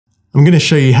I'm going to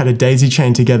show you how to daisy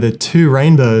chain together two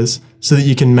rainbows so that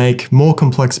you can make more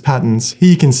complex patterns.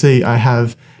 Here you can see I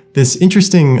have this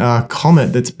interesting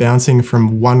comet that's bouncing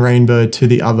from one rainbow to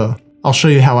the other. I'll show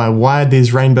you how I wired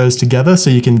these rainbows together so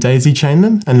you can daisy chain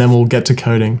them, and then we'll get to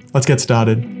coding. Let's get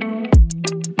started.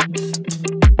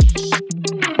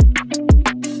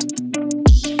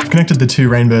 I've connected the two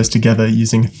rainbows together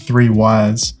using 3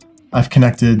 wires. I've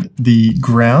connected the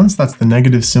grounds, that's the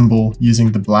negative symbol,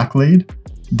 using the black lead.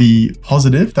 The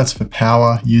positive, that's for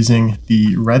power, using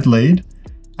the red lead.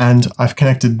 And I've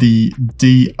connected the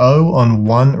DO on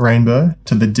one rainbow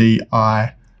to the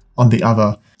DI on the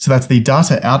other. So that's the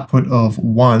data output of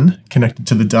one connected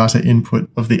to the data input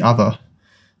of the other.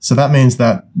 So that means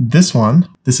that this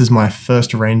is my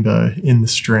first rainbow in the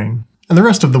string. And the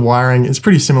rest of the wiring is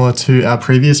pretty similar to our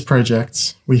previous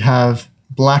projects. We have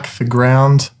black for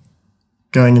ground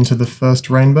going into the first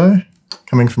rainbow,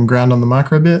 coming from ground on the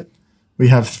microbit. We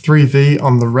have 3V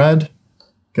on the red,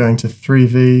 going to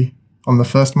 3V on the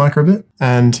first microbit,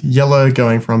 and yellow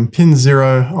going from pin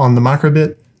 0 on the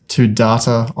microbit to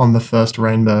data on the first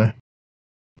rainbow.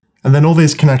 And then all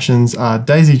these connections are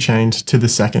daisy chained to the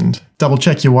second. Double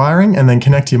check your wiring and then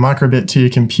connect your microbit to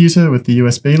your computer with the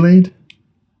USB lead.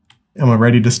 And we're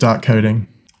ready to start coding.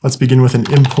 Let's begin with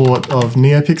an import of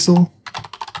NeoPixel.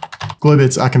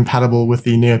 GlowBits are compatible with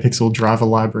the NeoPixel driver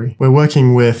library. We're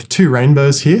working with 2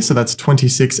 rainbows here, so that's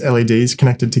 26 LEDs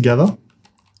connected together.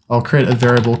 I'll create a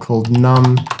variable called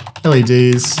num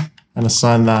LEDs and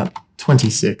assign that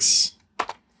 26.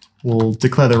 We'll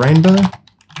declare the rainbow.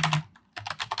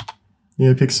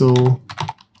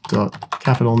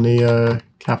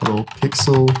 NeoPixel.capital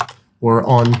pixel. We're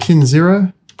on pin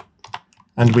 0,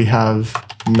 and we have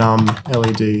num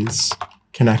LEDs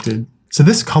connected. So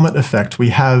this comet effect, we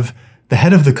have the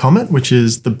head of the comet, which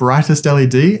is the brightest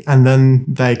LED, and then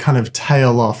they kind of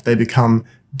tail off. They become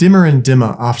dimmer and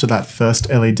dimmer after that first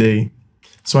LED.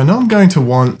 So I know I'm going to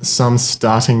want some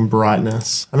starting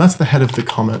brightness, and that's the head of the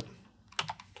comet.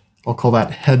 I'll call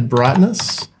that head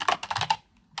brightness.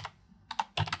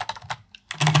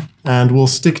 And we'll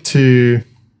stick to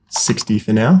 60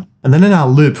 for now. And then in our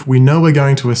loop, we know we're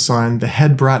going to assign the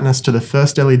head brightness to the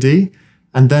first LED,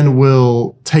 and then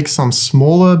we'll take some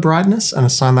smaller brightness and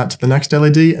assign that to the next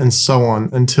LED, and so on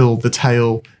until the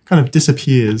tail kind of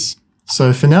disappears.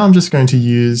 So for now, I'm just going to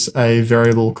use a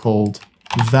variable called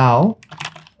val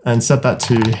and set that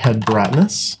to head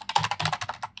brightness,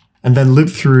 and then loop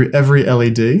through every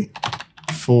LED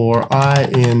for I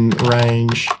in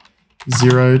range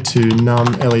 0 to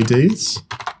num LEDs.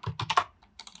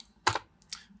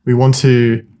 We want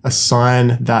to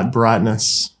assign that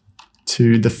brightness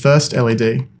to the first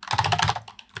LED.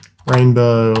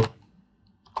 Rainbow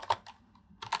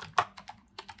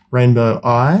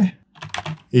I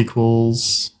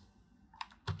equals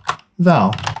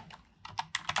val.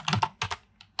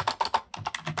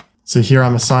 So here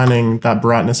I'm assigning that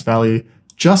brightness value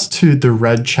just to the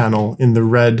red channel in the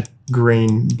red,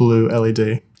 green, blue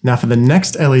LED. Now for the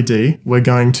next LED, we're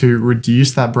going to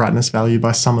reduce that brightness value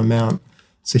by some amount.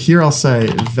 So here I'll say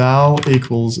val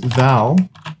equals val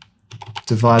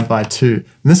divide by 2. And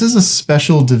this is a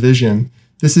special division.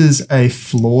 This is a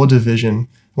floor division.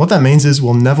 What that means is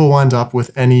we'll never wind up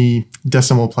with any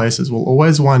decimal places. We'll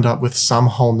always wind up with some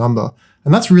whole number.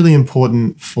 And that's really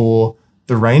important for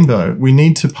the rainbow. We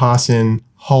need to pass in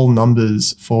whole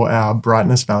numbers for our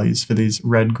brightness values for these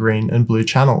red, green, and blue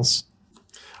channels.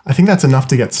 I think that's enough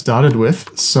to get started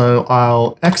with. So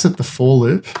I'll exit the for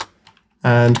loop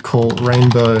and call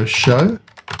rainbow show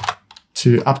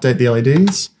to update the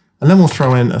LEDs. And then we'll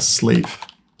throw in a sleep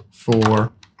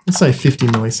for, let's say, 50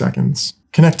 milliseconds.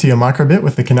 Connect to your microbit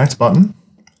with the connect button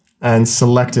and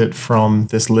select it from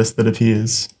this list that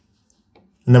appears.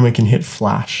 And then we can hit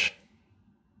flash.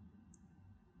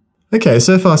 Okay,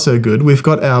 so far so good. We've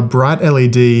got our bright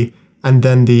LED, and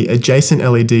then the adjacent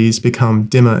LEDs become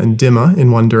dimmer and dimmer in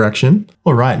one direction.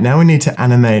 All right, now we need to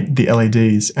animate the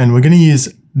LEDs, and we're going to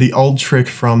use the old trick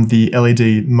from the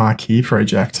LED marquee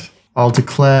project. I'll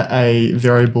declare a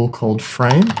variable called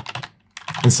frame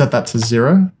and set that to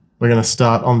 0. We're going to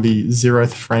start on the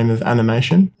 0th frame of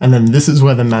animation. And then this is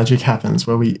where the magic happens,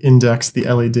 where we index the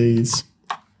LEDs.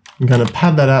 I'm going to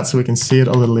pad that out so we can see it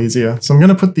a little easier. So I'm going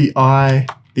to put the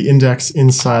index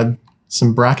inside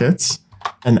some brackets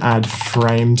and add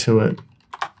frame to it.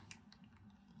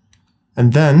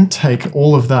 And then take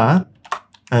all of that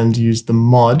and use the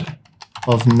mod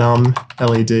of num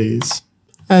LEDs.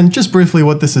 And just briefly,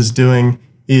 what this is doing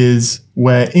is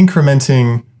we're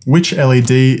incrementing which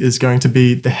LED is going to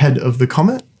be the head of the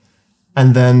comet.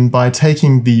 And then by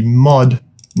taking the mod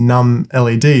num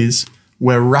LEDs,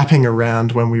 we're wrapping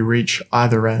around when we reach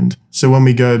either end. So when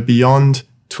we go beyond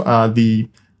the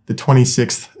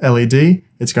 26th LED,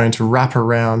 it's going to wrap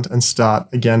around and start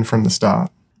again from the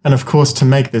start. And of course, to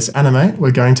make this animate,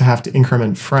 we're going to have to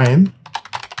increment frame.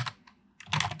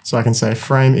 So I can say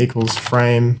frame equals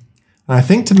frame. And I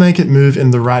think to make it move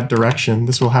in the right direction,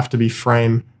 this will have to be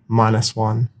frame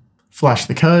 -1. Flash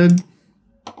the code.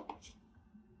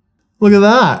 Look at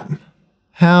that.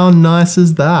 How nice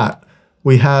is that?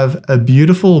 We have a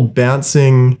beautiful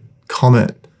bouncing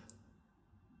comet.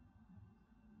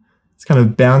 It's kind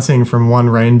of bouncing from one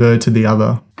rainbow to the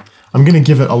other. I'm going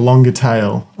to give it a longer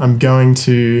tail. I'm going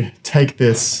to take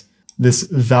this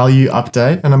value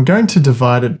update and I'm going to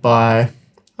divide it by,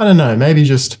 I don't know, maybe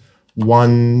just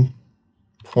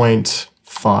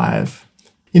 1.5.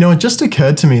 You know, it just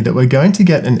occurred to me that we're going to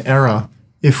get an error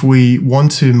if we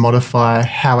want to modify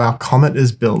how our comet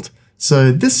is built.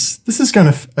 So this is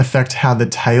going to affect how the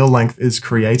tail length is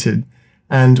created.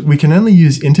 And we can only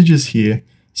use integers here.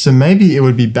 So maybe it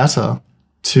would be better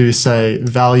to say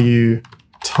value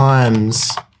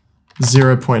times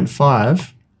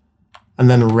 0.5 and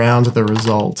then round the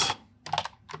result.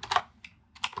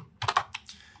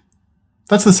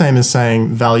 That's the same as saying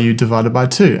value divided by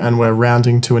 2, and we're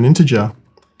rounding to an integer.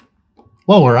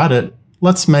 While we're at it,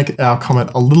 let's make our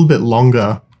comet a little bit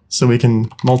longer so we can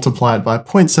multiply it by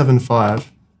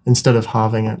 0.75 instead of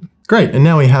halving it. Great, and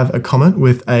now we have a comet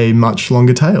with a much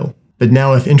longer tail. But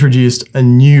now we've introduced a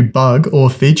new bug or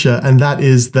feature, and that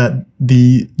is that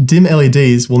the dim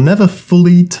LEDs will never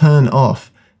fully turn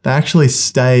off. They actually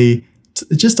stay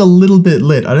just a little bit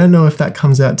lit. I don't know if that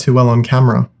comes out too well on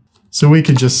camera. So we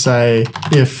could just say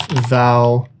if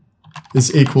val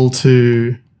is equal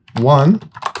to 1,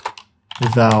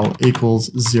 val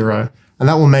equals 0. And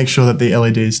that will make sure that the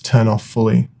LEDs turn off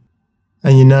fully.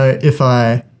 And you know, if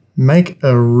I make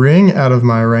a ring out of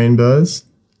my rainbows,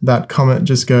 that comet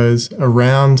just goes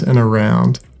around and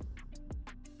around.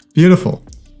 Beautiful.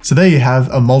 So there you have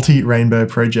a multi-rainbow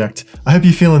project. I hope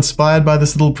you feel inspired by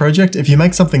this little project. If you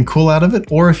make something cool out of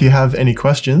it, or if you have any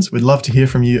questions, we'd love to hear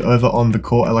from you over on the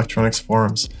Core Electronics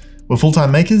forums. We're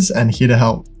full-time makers and here to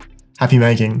help. Happy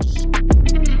making.